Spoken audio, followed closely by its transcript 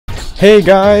Hey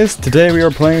guys, today we are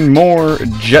playing more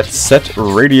Jet Set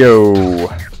Radio.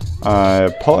 I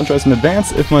apologize in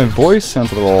advance if my voice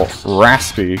sounds a little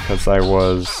raspy, because I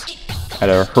was at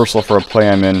a rehearsal for a play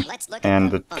I'm in,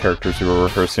 and the characters who were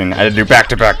rehearsing, I had to do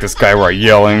back-to-back this guy where I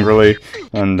yell angrily,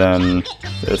 and then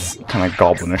this kind of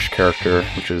goblinish character,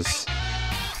 which is...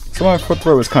 So my foot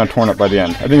throat was kind of torn up by the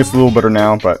end. I think it's a little better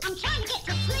now, but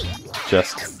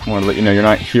just wanted to let you know you're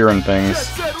not hearing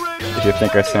things if you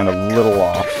think I sound a little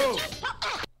off.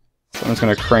 So I'm just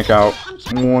going to crank out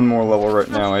one more level right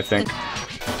now, I think.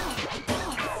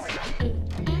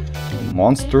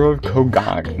 Monster of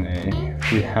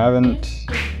Kogagne. We haven't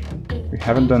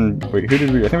done... Wait, who did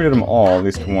we... I think we did them all at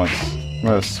least once. I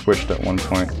might have switched at one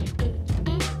point.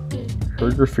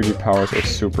 Her graffiti powers are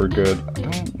super good. I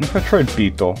don't know if I tried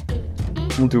Beetle.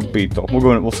 We'll do Beetle.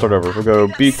 We'll start over. We'll go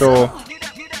Beetle,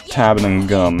 Tab, and then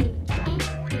Gum.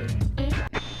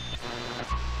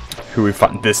 Who we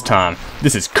fighting this time?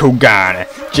 This is Kogagne.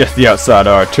 Just the outside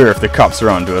of our turf. The cops are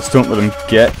onto us. Don't let them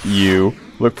get you.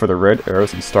 Look for the red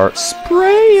arrows and start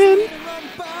spraying.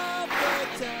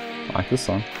 I like this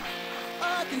song.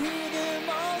 I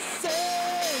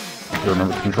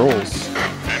remember the controls.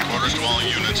 Headquarters to all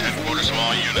units. Headquarters to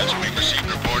all units. We've received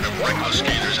report of reckless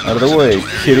skaters in out of the way,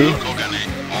 kitty. Kogagne.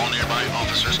 All nearby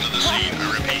officers to the scene.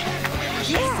 I repeat.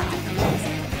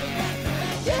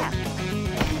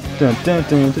 Dun, dun,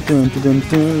 dun, dun, dun, dun,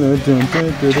 dun, dun,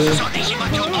 dun, dun.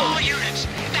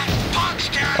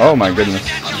 Oh my goodness.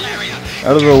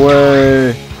 Out of the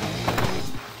way.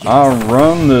 I'll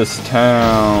run this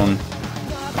town.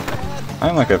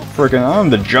 I'm like a freaking... I'm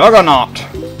the Juggernaut.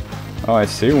 Oh, I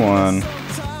see one.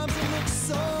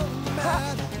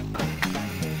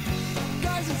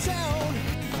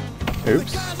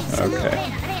 Oops. Okay.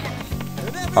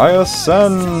 I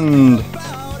ascend.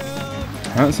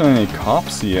 I haven't seen any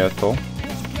cops yet, though.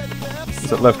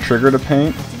 Is it left trigger to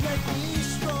paint?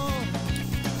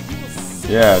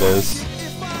 Yeah, it is.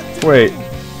 Wait.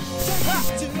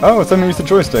 Oh, it's letting me use the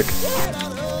joystick.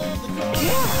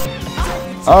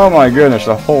 Oh my goodness,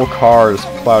 the whole car just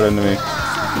plowed into me.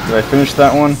 Did I finish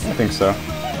that one? I think so.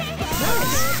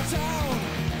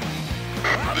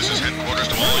 This is headquarters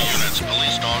to all units.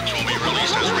 Police dogs will be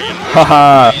released as reinforcements.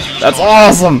 Haha, that's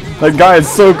awesome! That guy is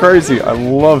so crazy. I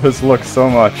love his look so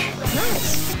much.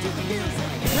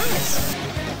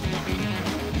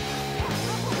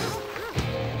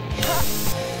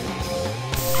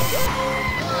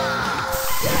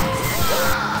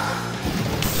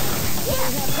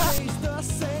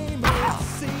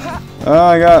 Oh,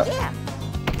 I got...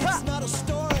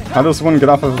 How does one get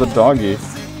off of the doggy?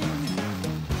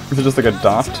 Is it just like a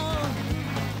dot?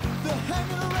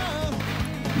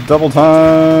 Double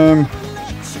time!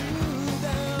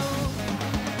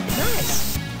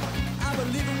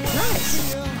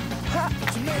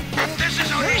 This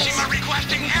is Onishima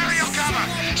requesting aerial cover.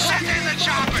 Send in the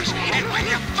choppers. And when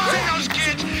you find those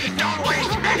kids, don't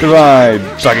waste any... Goodbye,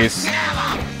 doggies.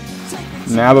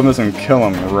 Nab them and kill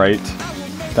them, right?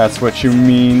 That's what you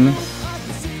mean.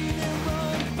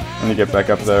 Let me get back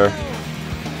up there.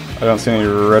 I don't see any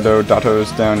Redo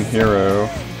Datos down here.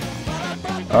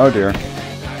 Oh dear.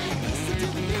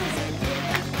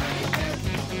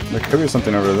 There could be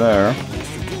something over there.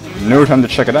 No time to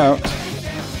check it out.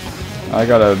 I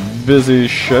got a busy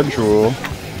schedule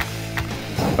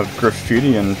of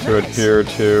graffitiing to adhere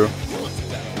to.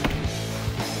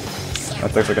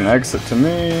 That looks like an exit to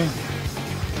me.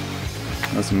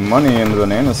 There's money in the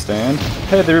banana stand.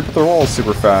 Hey, they rebuilt their walls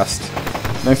super fast.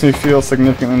 Makes me feel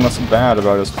significantly less bad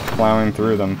about just plowing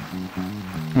through them.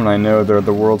 When I know they're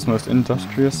the world's most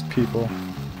industrious people.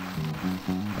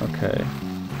 Okay.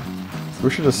 So we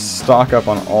should just stock up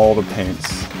on all the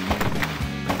paints.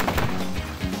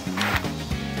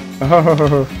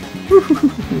 Oh,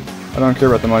 I don't care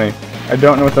about the money. I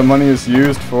don't know what the money is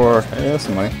used for. Hey, that's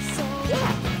some money.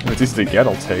 If it's easy to get,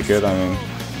 I'll take it. I mean...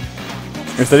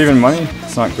 Is that even money?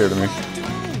 It's not clear to me.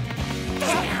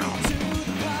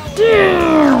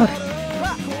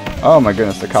 Oh my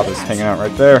goodness, the cop is hanging out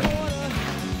right there.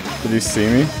 Did he see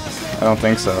me? I don't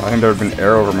think so. I think there would have been an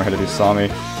arrow over my head if he saw me.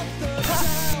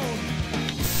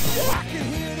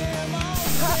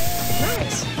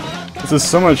 This is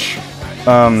so much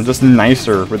just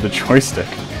nicer with the joystick.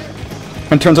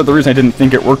 And turns out the reason I didn't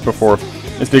think it worked before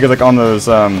is because like on those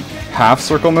half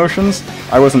circle motions,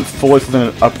 I wasn't fully flipping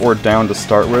it up or down to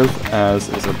start with, as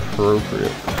is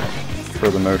appropriate for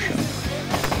the motion.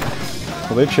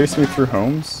 Will they chase me through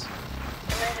homes?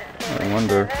 I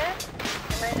wonder.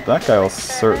 Well, that guy will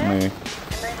certainly...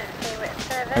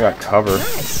 I got cover.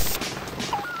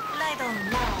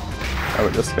 Oh,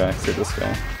 this guy. See this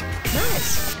guy.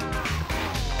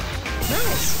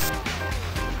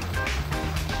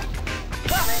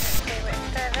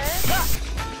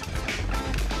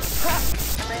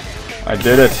 I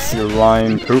did it, you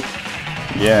lying poop.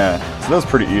 Yeah, so that was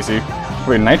pretty easy.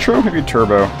 Wait, Nitro? Maybe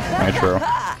Turbo. Nitro.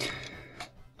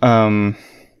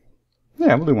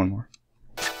 Yeah, we'll do one more.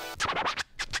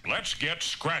 Let's get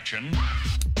scratching.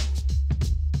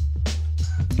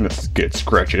 Let's get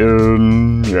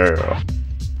scratching, yeah.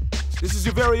 This is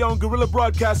your very own guerrilla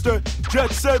broadcaster,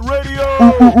 Jet Set Radio!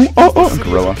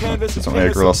 Gorilla. It's only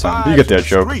a gorilla sound. You get that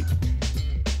joke.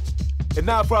 And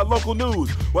now for our local news.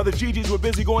 While the GGs were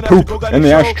busy going after Poop in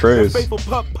the ashtrays. the faithful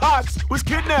pup Pox was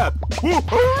kidnapped.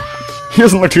 He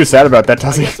doesn't look too sad about that,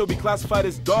 does I he? guess it'll be classified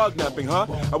as dog napping, huh?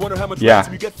 I wonder how much Yeah,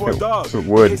 ransom you get for a dog. it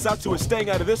would. Case out to is staying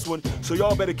out of this one, so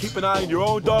y'all better keep an eye on your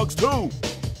own dogs too.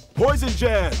 Poison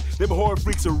Jam. Them horror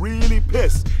freaks are really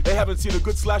pissed. They haven't seen a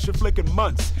good slasher flick in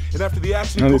months. And after the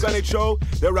action in Foehamner show,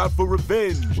 they're out for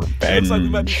revenge. Looks like we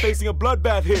might be facing a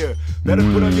bloodbath here. Better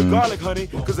put on your garlic, honey,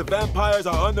 because the vampires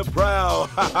are on the prowl.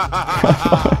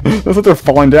 That's like they're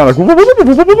falling down, like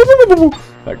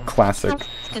that classic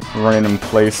random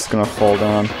place gonna fall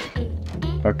down.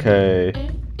 Okay.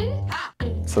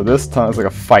 So this time it's like a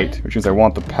fight, which means I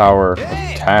want the power of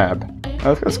Tab.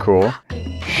 Oh, that's cool.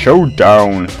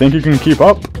 Showdown! Think you can keep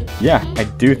up? Yeah, I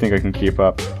do think I can keep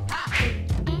up.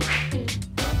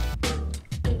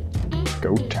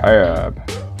 Go Tab.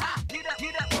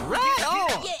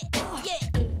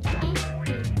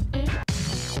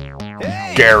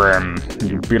 Garum,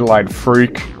 you beetle-eyed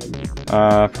freak.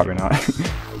 Probably not.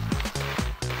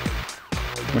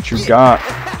 What you got?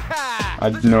 I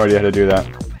have no idea how to do that.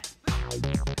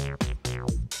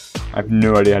 I have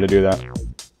no idea how to do that.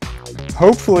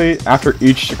 Hopefully, after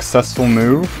each successful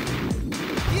move,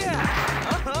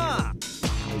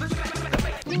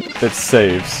 it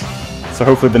saves. So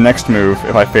hopefully the next move,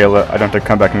 if I fail it, I don't have to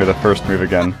come back into the first move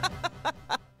again.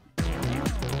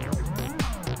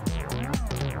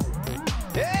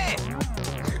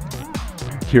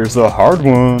 Here's a hard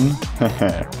one.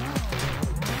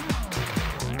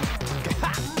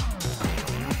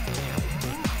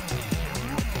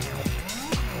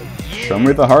 Show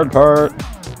me the hard part.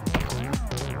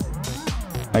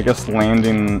 I guess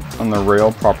landing on the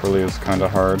rail properly is kind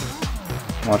of hard.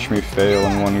 Watch me fail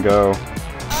in one go.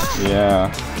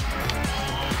 Yeah.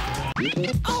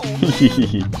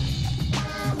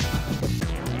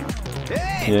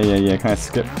 Yeah. Can I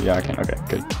skip? Yeah, I can. Okay,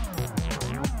 good.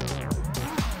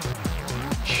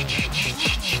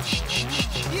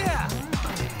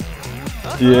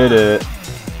 Did it.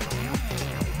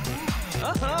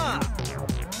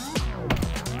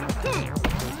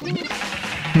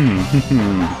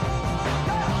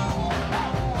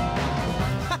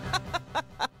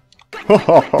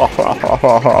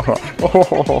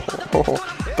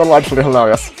 Delightfully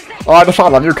hilarious. I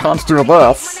decided you can't do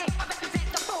this.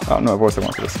 I don't know what voice I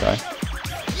want for this guy.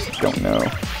 Just don't know.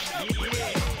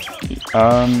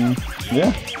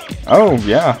 Yeah. Oh,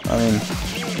 yeah. I mean,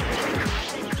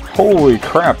 holy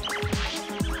crap.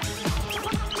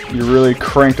 You really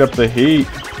cranked up the heat.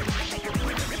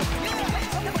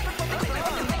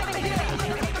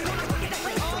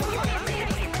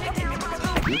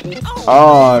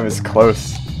 Oh, I was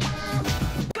close.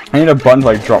 I need a button to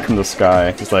like drop from the sky.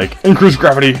 It's like, increase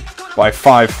gravity by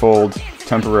 5-fold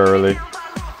temporarily.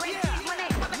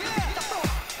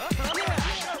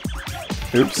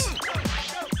 Oops.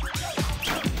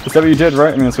 Is that what you did,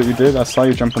 right? I mean, that's what you did? I saw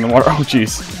you jump in the water. Oh,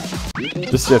 jeez.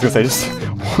 Just, yeah, I was gonna say,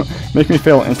 just make me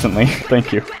fail instantly.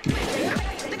 Thank you.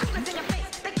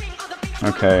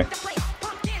 Okay.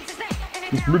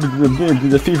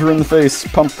 The fever in the face,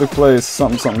 pump the place,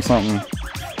 something.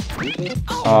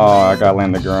 Oh, I gotta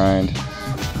land the grind.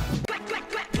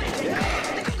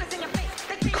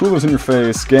 The cooler's in your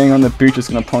face, gang on the beach is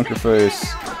gonna punk your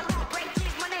face.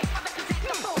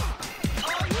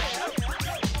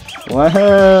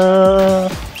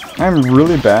 I'm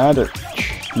really bad at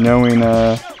knowing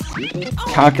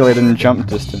calculated jump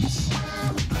distance.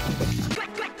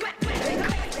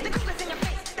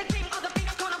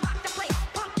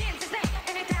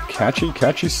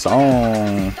 Catchy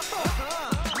song.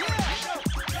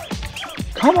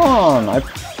 Come on!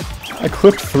 I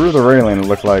clipped through the railing, it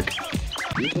looked like.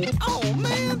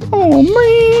 Oh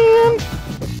man!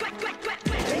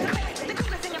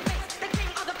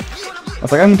 I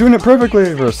was like, I'm doing it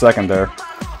perfectly for a second there.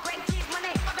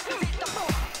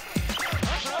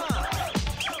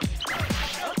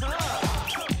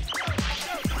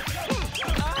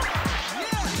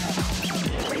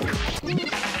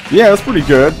 Yeah, that's pretty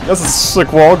good. That's a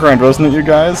sick wall grind, wasn't it, you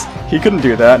guys? He couldn't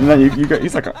do that, and then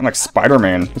he's like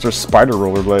Spider-Man. Those are spider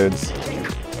rollerblades.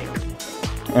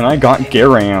 And I got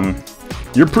Garam.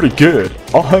 You're pretty good.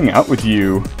 I'll hang out with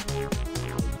you.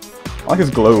 I like his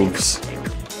gloves.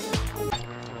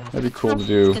 That'd be cool to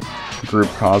do group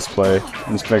cosplay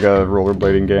and just make a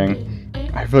rollerblading gang.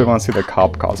 I really want to see the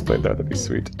cop cosplay though, that'd be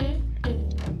sweet.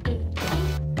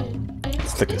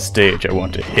 It's like the stage I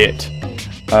want to hit.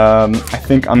 I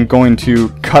think I'm going to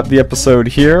cut the episode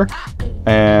here,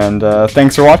 and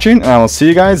thanks for watching, and I will see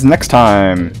you guys next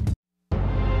time!